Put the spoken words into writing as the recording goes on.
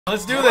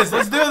Let's do this.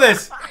 Let's do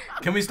this.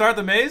 Can we start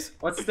the maze?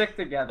 Let's stick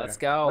together. Let's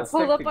go.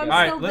 Hold up, I'm All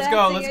right, still let's dancing.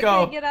 go. Let's I go.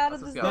 can't get out of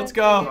this Let's dance.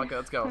 go.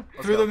 Let's go.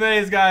 Through the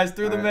maze, guys.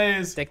 Through the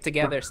maze. Stick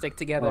together. Stick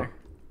together.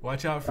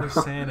 Watch out for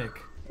Sanic.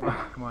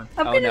 Come on.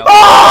 I'm Oh gonna.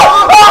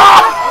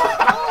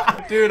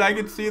 no. Dude, I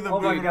can see them Oh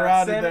my moving God,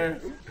 around in Sanic.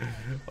 there.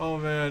 Oh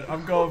man,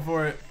 I'm going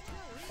for it.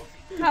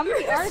 How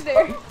many are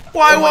there?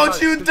 Why my won't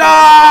God. you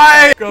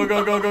die? Go,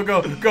 go, go, go,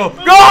 go, go, go!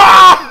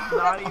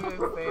 Not even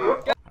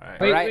fair.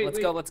 All right, let's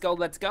go. Let's go.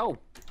 Let's go.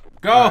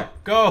 Go,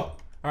 go.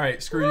 All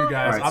right, screw you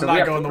guys. Alright, I'm so we not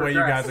have going to the way you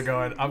progress. guys are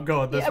going. I'm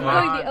going this I'm way.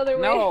 going the other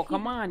way. No,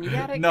 come on. You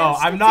gotta. No,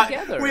 stick I'm not.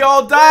 Together. We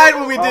all died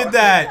when we did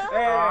that. Hey.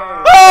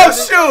 Oh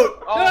shoot!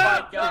 Oh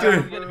my God.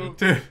 Dude,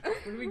 dude, Where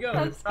do we go? I'm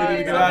we need to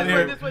scared. get out of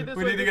here. This way,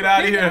 We need to get out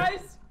of Hey, here. guys.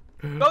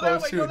 Go that Oh way,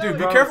 go shoot, that dude,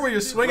 be way. careful when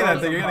you're swinging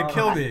that thing. You're gonna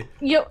kill me.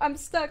 Yo, I'm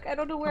stuck. I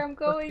don't know where I'm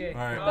going. Okay. All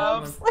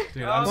right, Oops.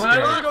 dude, I'm I'm gonna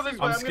scared. go this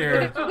way. I'm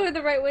scared. I'm going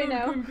the right way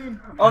now.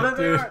 Oh, there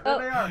they Dude. are. There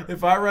they are.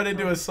 If I run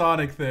into a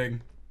Sonic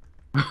thing,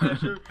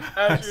 Asher,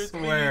 I it's me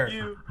swear. and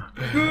you.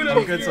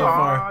 I'm good so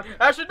far.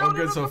 Asher, no, I'm no,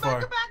 good no, so come back,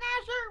 far. come back,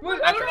 Asher.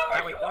 Wait, I don't know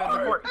where Wait, we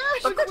are.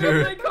 wait, Where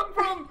Dude. did they come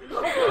from?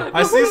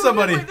 I see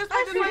somebody. This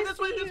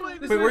way.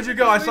 Wait, where'd you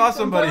go? I saw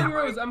somebody.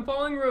 I'm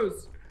following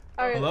Rose.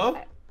 Alright, Hello?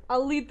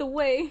 I'll lead the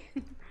way.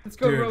 Let's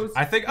go, Dude, Rose.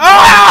 I think.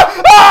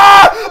 Ah!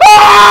 Ah!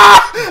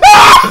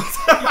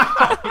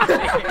 Ah!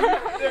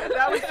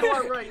 That was to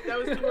our right. That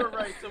was to our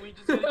right. So we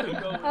just gotta keep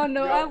going. Oh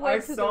no, Yo, I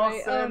went to the saw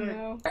right. Oh Sanic.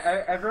 no.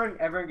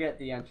 Everyone get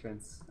the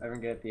entrance.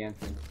 Everyone get the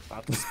entrance.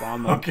 About to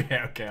spawn them. Okay,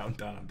 okay, I'm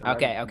done. I'm done.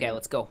 Okay, okay,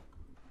 let's go.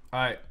 All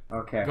right,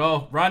 Okay.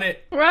 go, run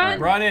it, Run!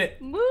 run it.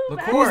 Move!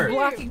 Look out who's of here.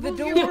 blocking the Move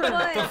door. your Get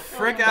butt. The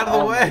frick Oh, out of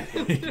the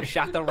way.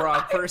 Shot the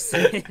wrong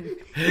person.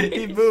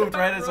 He moved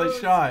right as I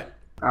shot.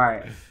 All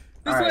right.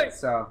 This All way. right.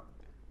 So.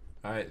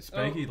 All right,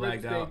 Spanky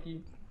lagged out.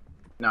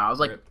 No, I was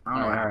like, Rip. I don't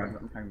know what Alright.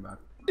 happened. I'm coming back.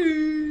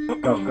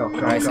 Go. All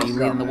right, so you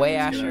leading the way,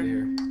 Let's get out of Asher?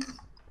 here.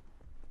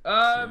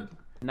 Um, Keep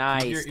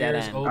Nice, your dead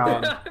ears end. open.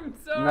 I'm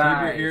sorry.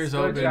 Nice. your ears Good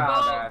open. job,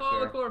 Follow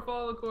Asher. the core,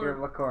 follow the Here,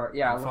 core. Liquor.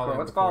 Yeah, I'm Liquor. following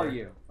Let's follow Liquor.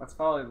 you. Let's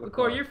follow The Liquor.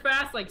 core, you're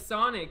fast like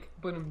Sonic,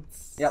 but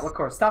Yeah,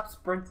 Liquor. Stop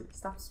sprinting.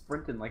 Stop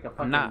sprinting like a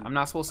fucking. I'm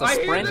not supposed to I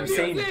hear sprint. the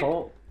Usain music.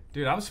 Bolt.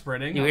 Dude, I'm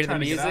sprinting. You I'm hear the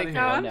trying to get out of music?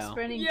 No, here. I'm no.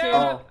 sprinting too. Yeah.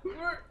 Oh.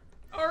 Where are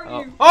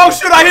Oh. you? Oh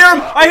shoot! I hear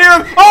him! I hear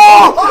him!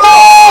 Oh!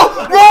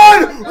 Oh!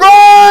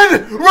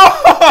 Run!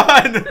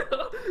 Run! Run!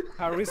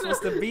 How are we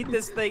supposed to beat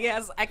this thing? It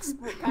has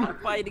expert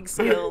fighting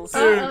skills.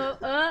 Uh-oh.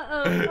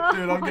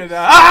 Dude, I'm getting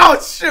out. Ow!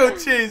 Shoot!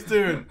 Jeez,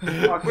 dude.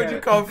 Where'd you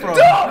come from?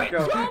 Go.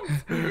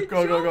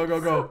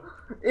 Go.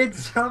 It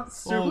jumps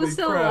super. Holy Who's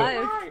still crap.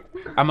 alive?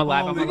 I'm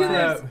alive. Holy I'm Look alive.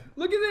 at crap. this.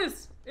 Look at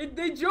this.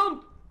 They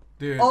jump.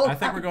 Dude, Oh I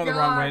think my we're going the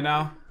wrong God. way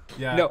now.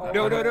 Yeah. No. Oh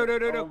No.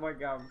 my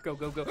god. Go.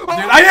 Dude,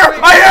 I hear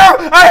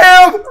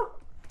him!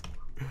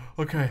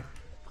 Okay.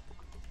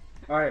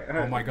 Alright.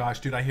 Oh my gosh,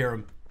 dude, I hear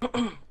him.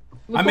 Look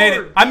I made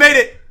over.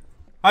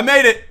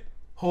 it!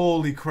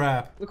 Holy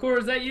crap. Liquor,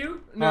 is that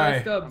you? No, Alright.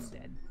 it's Stubbs.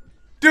 Dead.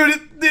 Dude,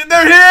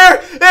 they're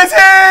here! It's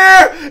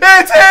here!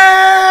 It's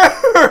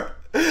here!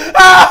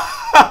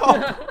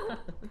 Ow!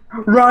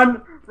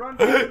 Run.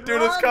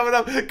 Dude, it's coming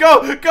up.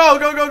 Go!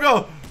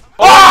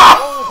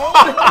 Oh!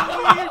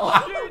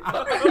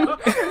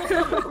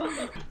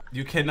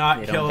 You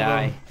cannot They kill don't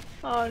die. them.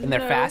 Oh And they're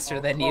no. faster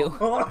than you.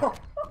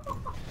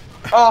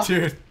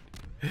 Dude.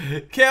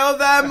 Kill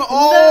them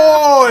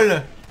all!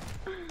 Got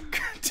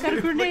a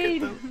Dude,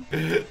 grenade.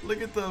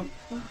 look at them.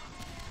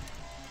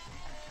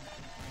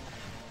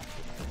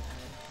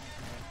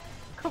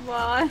 Come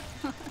on.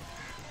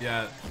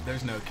 Yeah,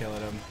 there's no killing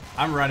them.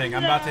 I'm running.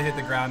 I'm about to hit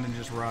the ground and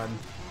just run.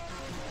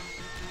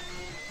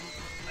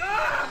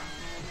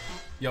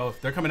 Yo,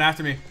 they're coming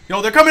after me.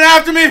 Yo, they're coming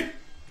after me!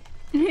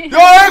 Yo,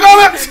 they're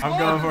coming! I'm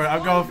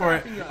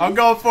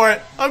going for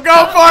it.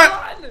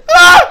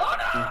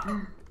 Ah!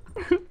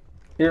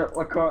 Here,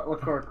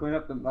 Liquor, clean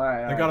up the.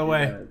 I got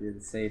away. Do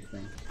the safe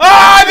thing.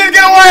 Ah! I didn't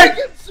get away!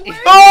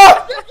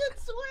 Oh!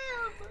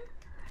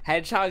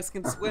 Hedgehogs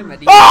can swim.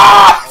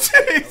 Ah!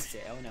 Okay, Jeez!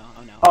 oh no.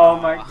 Oh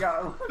my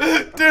god.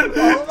 Dude,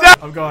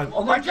 I'm going.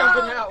 Oh my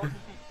god.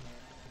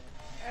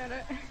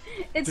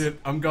 It's, Dude,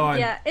 I'm going.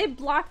 yeah, it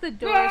blocked the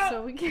door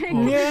so we can't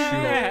Oh,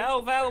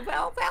 get shoot.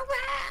 Help.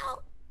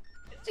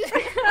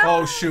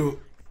 Oh, shoot.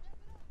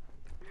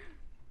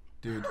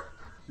 Dude.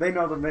 They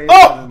know the maze.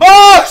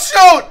 Oh,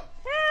 shoot!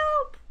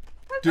 Help!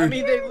 Dude. I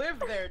mean, they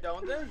live there,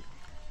 don't they?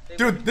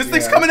 Dude, this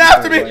thing's Yeah, coming that's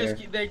after me!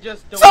 right. They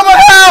just don't. Someone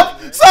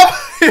help! Somebody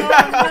Oh,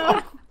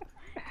 help!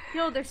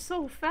 no. Yo, they're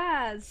so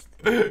fast.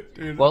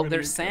 Dude, Well, I'm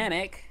there's gonna-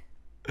 Sanic.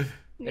 There's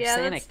Yeah,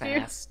 Sanic that's true.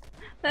 fast.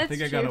 That's I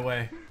think I true. got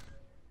away.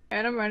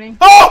 Alright, I'm running.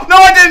 Oh! No,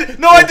 I didn't!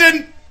 No, I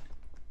didn't!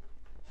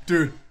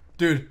 Dude.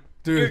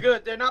 You're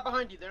good. They're not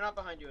behind you. They're not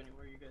behind you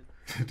anymore. You're good.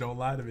 Don't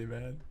lie to me,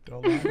 man.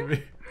 Don't lie to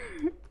me.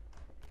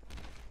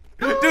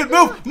 Dude,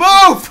 move!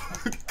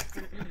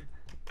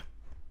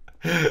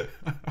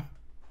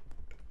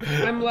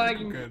 I'm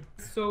lagging Good.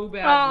 so Oh,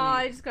 badly.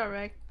 I just got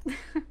wrecked.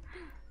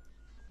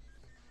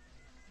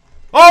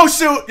 Oh,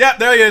 shoot! Yep,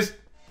 there he is.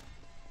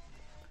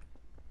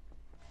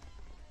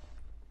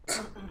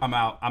 I'm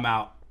out.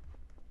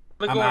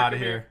 I'm out of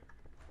here.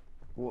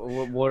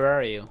 Where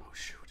are you? Oh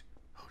shoot.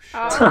 Oh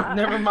shoot.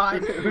 Never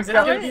mind. It's that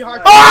gonna was- be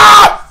hard.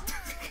 Ah!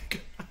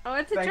 I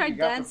want to Thank try you,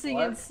 got the dancing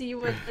flag. and see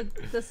what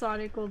the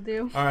Sonic will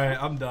do. Alright,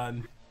 I'm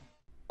done.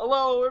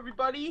 Hello,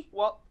 everybody.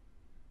 Welcome.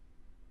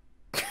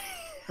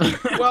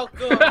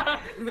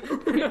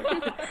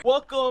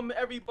 Welcome,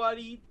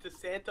 everybody, to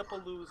Santa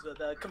Palooza,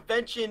 the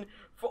convention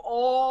for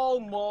all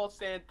mall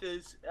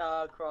Santas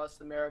across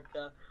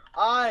America.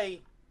 I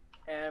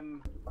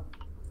am.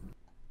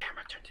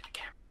 Camera, turn to the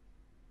camera.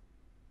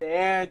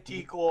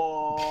 Santa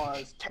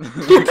Claus.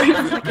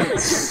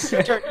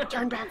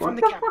 Turn back from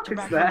the camera. Turn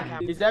back from the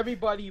camera. Is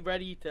everybody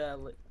ready to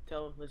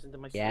listen to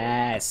my story?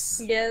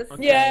 Yes. Yes.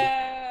 Okay.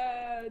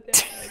 Yeah.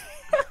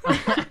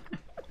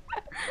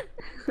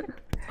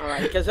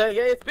 Alright, because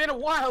it's been a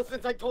while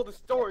since I told the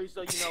story,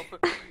 so it's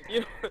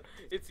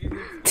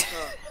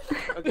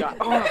oh god.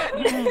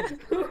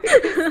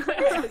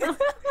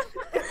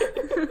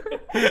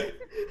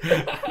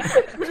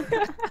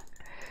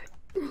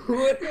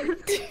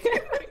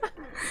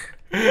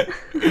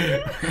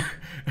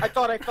 I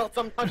thought I felt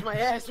something touch my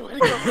ass when it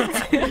goes.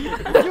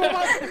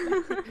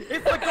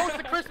 It's the ghost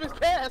of Christmas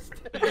past.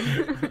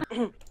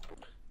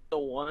 So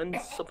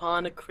once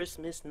upon a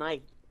Christmas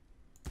night.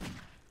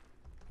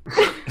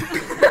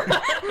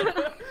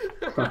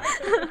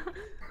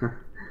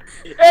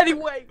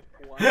 Anyway,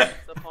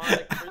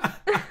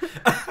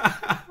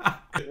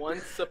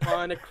 once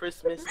upon a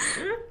Christmas,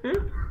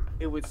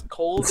 it was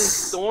cold and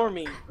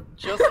stormy,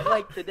 just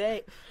like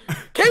today.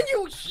 Can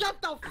you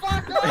shut the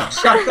fuck up?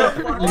 Shut the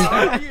fuck All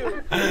up. of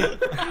you.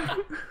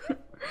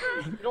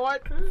 You know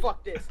what?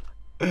 Fuck this.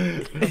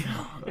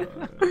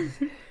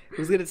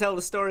 Who's gonna tell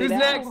the story Who's now?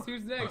 next?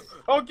 Who's next?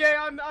 Okay,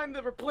 I'm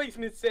the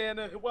replacement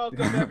Santa.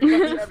 Welcome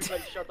everybody.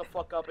 Everybody shut the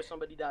fuck up or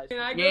somebody dies. Can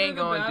I go You ain't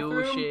to the gonna do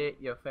bathroom? shit,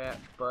 you fat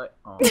butt.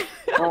 Oh.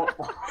 Oh.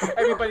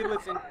 Everybody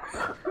listen.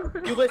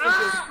 You listen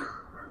to.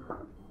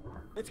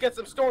 Let's get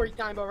some story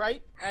time,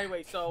 alright?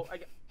 Anyway, so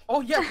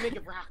oh yeah, make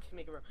it rock.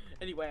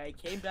 Anyway, I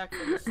came back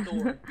from the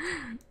store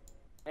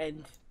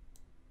and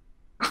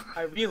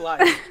I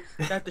realized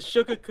that the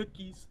sugar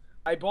cookies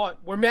I bought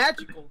were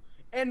magical.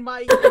 And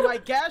my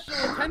gastric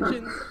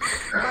intentions,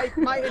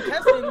 my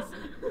intestines,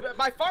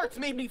 my farts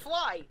made me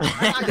fly.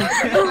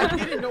 I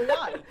didn't know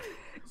why.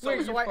 So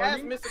I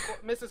asked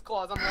Mrs.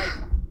 Claus, I'm like,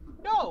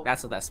 no.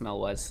 That's what that smell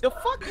was. The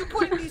fuck you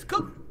put in these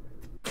cookies?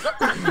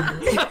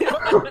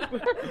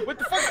 What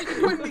the fuck did you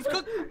put in these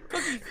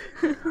cookies?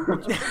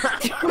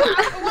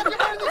 What you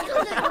put in these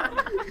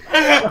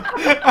cookies?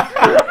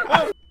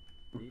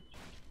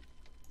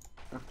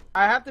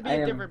 I have to be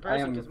a different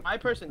person because my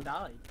person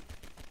died.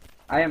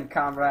 I am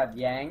Comrade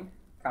Yang.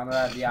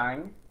 Comrade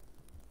Yang.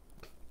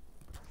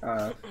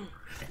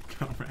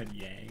 Comrade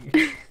Yang.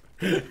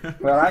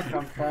 Where I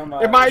come from,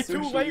 Am I sushi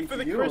too late eats for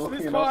the you,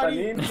 Christmas you know what I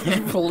party? mean?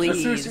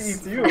 Please. The sushi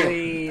eats you.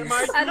 Please. Am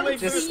I I too don't late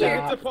for the see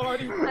Santa your-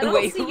 party? I don't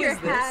Wait, see who your is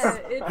this?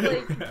 hat.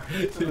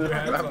 It's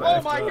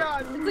Oh my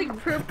god! like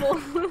purple.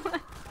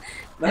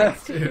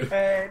 Dude,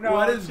 Hey, no,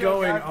 what is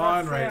chill, going guys, we're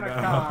on at right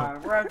SantaCon. now?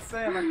 We're at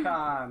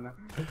SantaCon.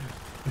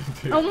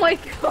 Dude. Oh my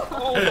god.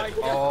 Oh my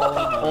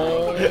god!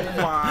 Oh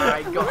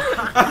my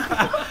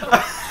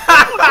god.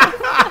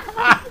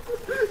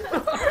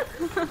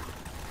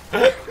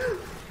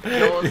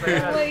 Oh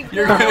my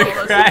You're god. gonna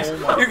crash.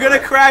 You're gonna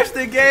crash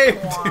the game.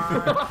 Dude. Look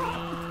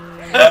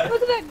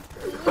at that.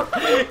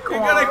 You're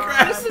gonna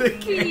crash This the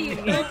is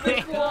game.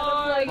 key.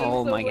 Squad.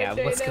 Oh So my much god,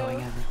 right what's now.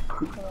 going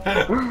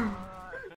on?